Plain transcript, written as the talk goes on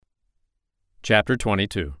Chapter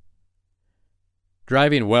 22.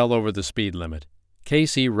 Driving well over the speed limit,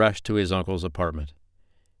 Casey rushed to his uncle's apartment.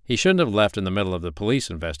 He shouldn't have left in the middle of the police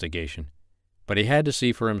investigation, but he had to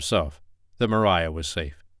see for himself that Mariah was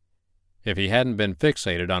safe. If he hadn't been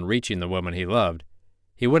fixated on reaching the woman he loved,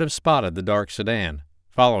 he would have spotted the dark sedan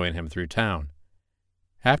following him through town.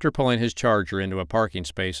 After pulling his Charger into a parking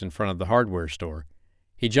space in front of the hardware store,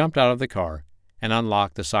 he jumped out of the car and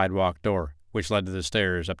unlocked the sidewalk door, which led to the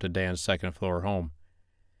stairs up to Dan's second-floor home.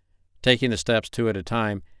 Taking the steps two at a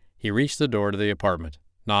time, he reached the door to the apartment,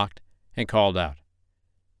 knocked, and called out,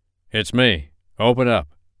 "It's me. Open up."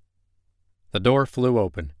 The door flew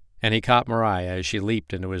open, and he caught Mariah as she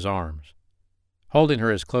leaped into his arms. Holding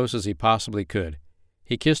her as close as he possibly could,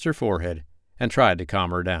 he kissed her forehead and tried to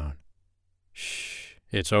calm her down. "Shh,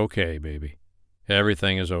 it's okay, baby.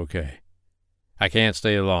 Everything is okay. I can't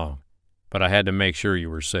stay long, but I had to make sure you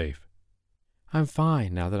were safe." "I'm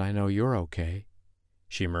fine now that I know you're okay,"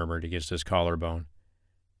 she murmured against his collarbone.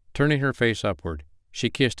 Turning her face upward, she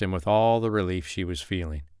kissed him with all the relief she was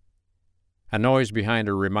feeling. A noise behind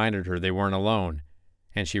her reminded her they weren't alone,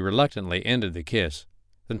 and she reluctantly ended the kiss,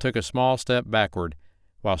 then took a small step backward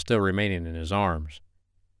while still remaining in his arms.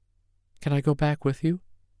 "Can I go back with you?"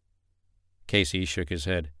 Casey shook his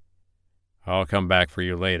head. "I'll come back for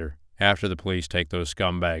you later, after the police take those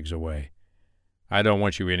scumbags away. I don't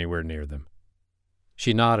want you anywhere near them."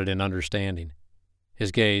 She nodded in understanding.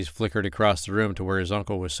 His gaze flickered across the room to where his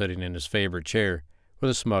uncle was sitting in his favorite chair with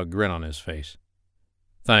a smug grin on his face.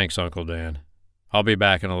 "Thanks, Uncle Dan. I'll be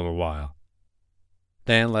back in a little while."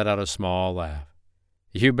 Dan let out a small laugh.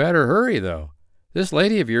 "You better hurry, though. This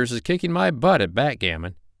lady of yours is kicking my butt at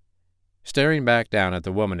backgammon." Staring back down at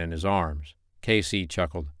the woman in his arms, Casey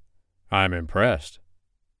chuckled. "I'm impressed.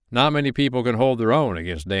 Not many people can hold their own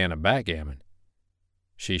against Dan at backgammon."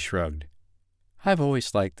 She shrugged. "I've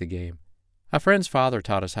always liked the game. A friend's father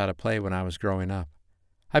taught us how to play when I was growing up.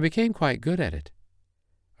 I became quite good at it."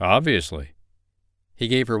 "Obviously." He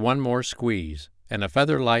gave her one more squeeze and a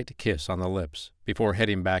feather-light kiss on the lips before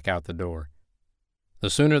heading back out the door. The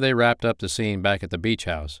sooner they wrapped up the scene back at the beach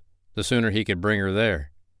house, the sooner he could bring her there,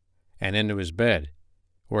 and into his bed,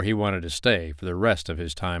 where he wanted to stay for the rest of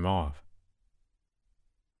his time off.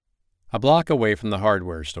 A block away from the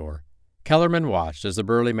hardware store, Kellerman watched as the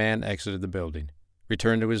burly man exited the building,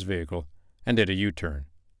 returned to his vehicle, and did a U-turn.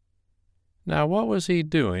 Now what was he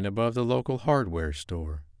doing above the local hardware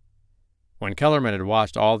store? When Kellerman had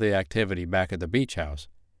watched all the activity back at the beach house,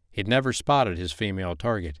 he'd never spotted his female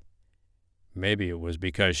target. Maybe it was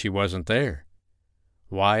because she wasn't there.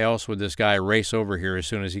 Why else would this guy race over here as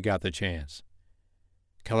soon as he got the chance?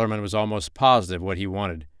 Kellerman was almost positive what he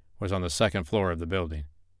wanted was on the second floor of the building.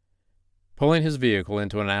 Pulling his vehicle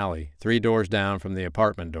into an alley 3 doors down from the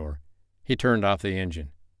apartment door, he turned off the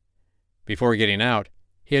engine. Before getting out,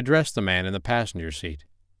 he addressed the man in the passenger seat.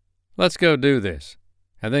 "Let's go do this,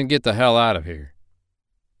 and then get the hell out of here."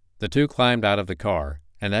 The two climbed out of the car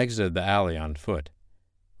and exited the alley on foot.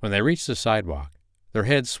 When they reached the sidewalk, their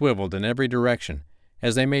heads swiveled in every direction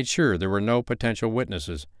as they made sure there were no potential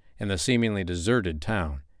witnesses in the seemingly deserted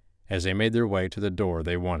town as they made their way to the door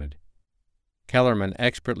they wanted. Kellerman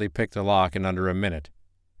expertly picked the lock in under a minute,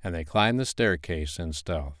 and they climbed the staircase in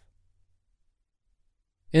stealth.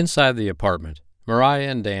 Inside the apartment, Mariah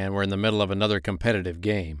and Dan were in the middle of another competitive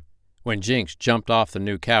game when Jinx jumped off the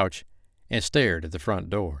new couch and stared at the front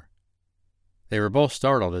door. They were both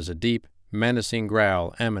startled as a deep, menacing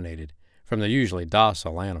growl emanated from the usually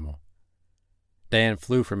docile animal. Dan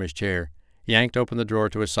flew from his chair, yanked open the drawer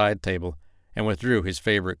to a side table, and withdrew his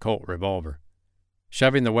favorite Colt revolver.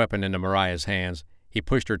 Shoving the weapon into Mariah's hands, he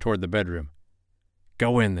pushed her toward the bedroom.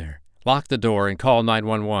 "Go in there, lock the door, and call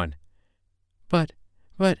 911. But,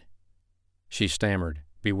 she stammered,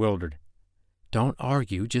 bewildered. "Don't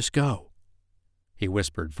argue, just go," he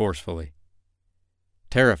whispered forcefully.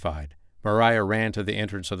 Terrified, Mariah ran to the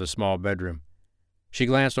entrance of the small bedroom. She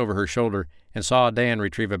glanced over her shoulder and saw Dan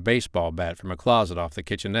retrieve a baseball bat from a closet off the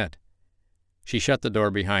kitchenette. She shut the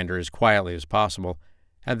door behind her as quietly as possible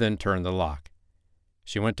and then turned the lock.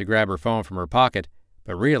 She went to grab her phone from her pocket,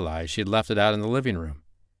 but realized she had left it out in the living room.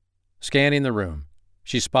 Scanning the room,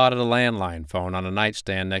 she spotted a landline phone on a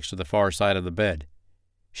nightstand next to the far side of the bed.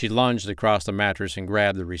 She lunged across the mattress and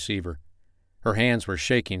grabbed the receiver. Her hands were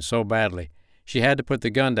shaking so badly, she had to put the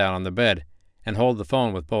gun down on the bed and hold the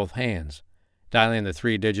phone with both hands, dialing the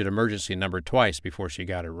 3-digit emergency number twice before she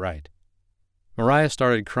got it right. Mariah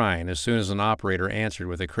started crying as soon as an operator answered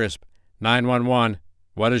with a crisp, 911,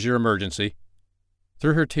 what is your emergency?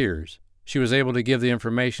 Through her tears, she was able to give the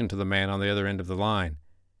information to the man on the other end of the line.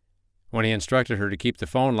 When he instructed her to keep the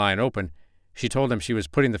phone line open, she told him she was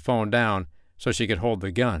putting the phone down so she could hold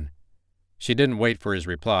the gun. She didn't wait for his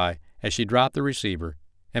reply as she dropped the receiver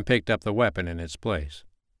and picked up the weapon in its place.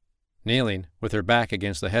 Kneeling, with her back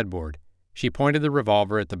against the headboard, she pointed the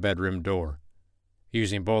revolver at the bedroom door,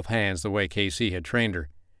 using both hands the way KC had trained her,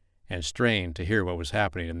 and strained to hear what was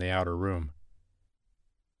happening in the outer room.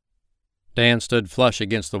 Dan stood flush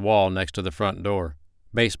against the wall next to the front door,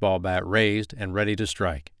 baseball bat raised and ready to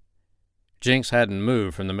strike. Jinx hadn't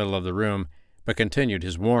moved from the middle of the room, but continued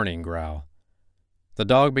his warning growl. The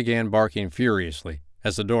dog began barking furiously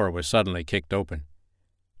as the door was suddenly kicked open.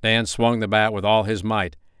 Dan swung the bat with all his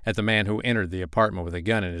might at the man who entered the apartment with a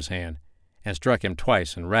gun in his hand, and struck him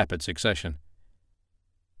twice in rapid succession.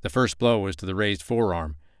 The first blow was to the raised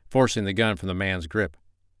forearm, forcing the gun from the man's grip.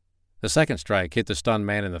 The second strike hit the stunned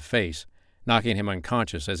man in the face, knocking him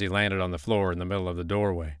unconscious as he landed on the floor in the middle of the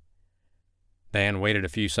doorway. Dan waited a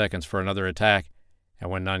few seconds for another attack, and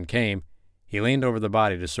when none came, he leaned over the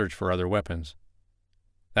body to search for other weapons.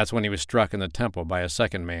 That's when he was struck in the temple by a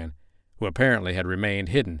second man, who apparently had remained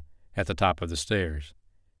hidden at the top of the stairs.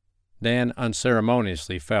 Dan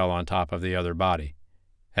unceremoniously fell on top of the other body,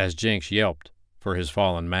 as Jinx yelped for his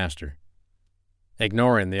fallen master.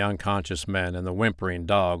 Ignoring the unconscious men and the whimpering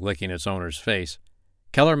dog licking its owner's face,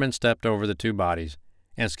 Kellerman stepped over the two bodies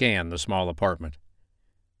and scanned the small apartment.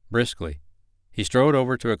 Briskly, he strode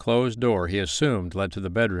over to a closed door he assumed led to the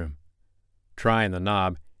bedroom. Trying the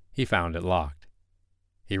knob, he found it locked.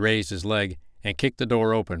 He raised his leg and kicked the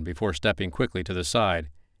door open before stepping quickly to the side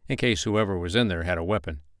in case whoever was in there had a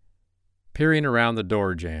weapon. Peering around the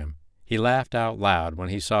door jamb, he laughed out loud when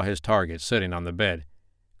he saw his target sitting on the bed,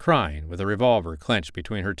 crying with a revolver clenched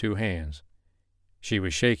between her two hands. She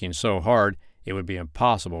was shaking so hard it would be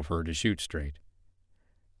impossible for her to shoot straight.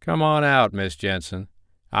 "Come on out, Miss Jensen.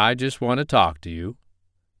 I just want to talk to you."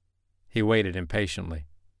 He waited impatiently,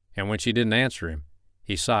 and when she didn't answer him,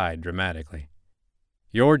 he sighed dramatically.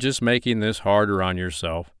 "You're just making this harder on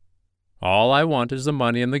yourself. All I want is the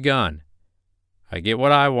money and the gun. I get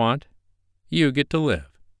what I want. You get to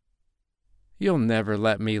live." "You'll never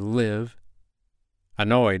let me live."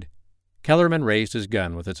 Annoyed, Kellerman raised his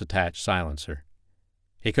gun with its attached silencer.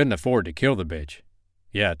 He couldn't afford to kill the bitch.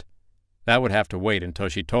 Yet, that would have to wait until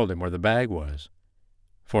she told him where the bag was.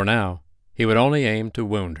 For now, he would only aim to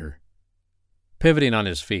wound her. Pivoting on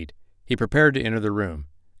his feet, he prepared to enter the room,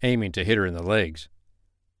 aiming to hit her in the legs.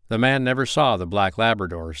 The man never saw the black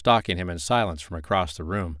Labrador stalking him in silence from across the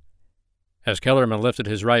room. As Kellerman lifted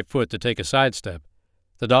his right foot to take a sidestep,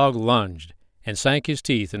 the dog lunged and sank his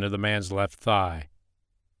teeth into the man's left thigh.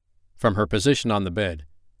 From her position on the bed,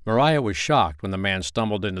 Mariah was shocked when the man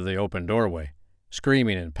stumbled into the open doorway,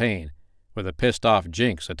 screaming in pain, with a pissed-off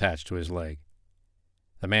Jinx attached to his leg.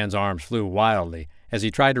 The man's arms flew wildly as he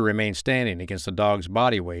tried to remain standing against the dog's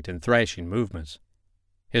body weight and thrashing movements.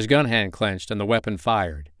 His gun hand clenched and the weapon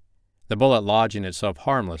fired, the bullet lodging itself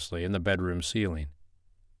harmlessly in the bedroom ceiling.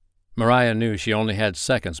 Mariah knew she only had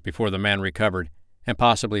seconds before the man recovered and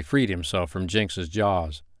possibly freed himself from Jinx's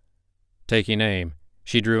jaws. Taking aim,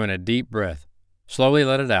 she drew in a deep breath, slowly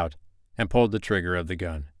let it out, and pulled the trigger of the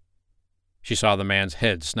gun. She saw the man's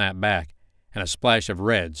head snap back, and a splash of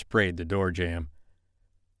red sprayed the door jamb.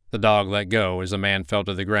 The dog let go as the man fell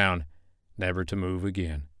to the ground, never to move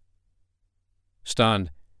again.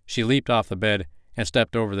 Stunned, she leaped off the bed and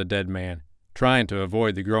stepped over the dead man, trying to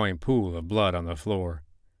avoid the growing pool of blood on the floor.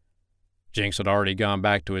 Jinx had already gone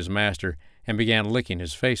back to his master and began licking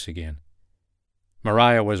his face again.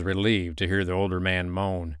 Mariah was relieved to hear the older man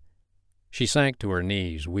moan. She sank to her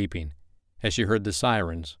knees, weeping, as she heard the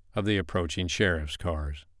sirens of the approaching sheriff's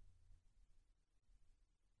cars.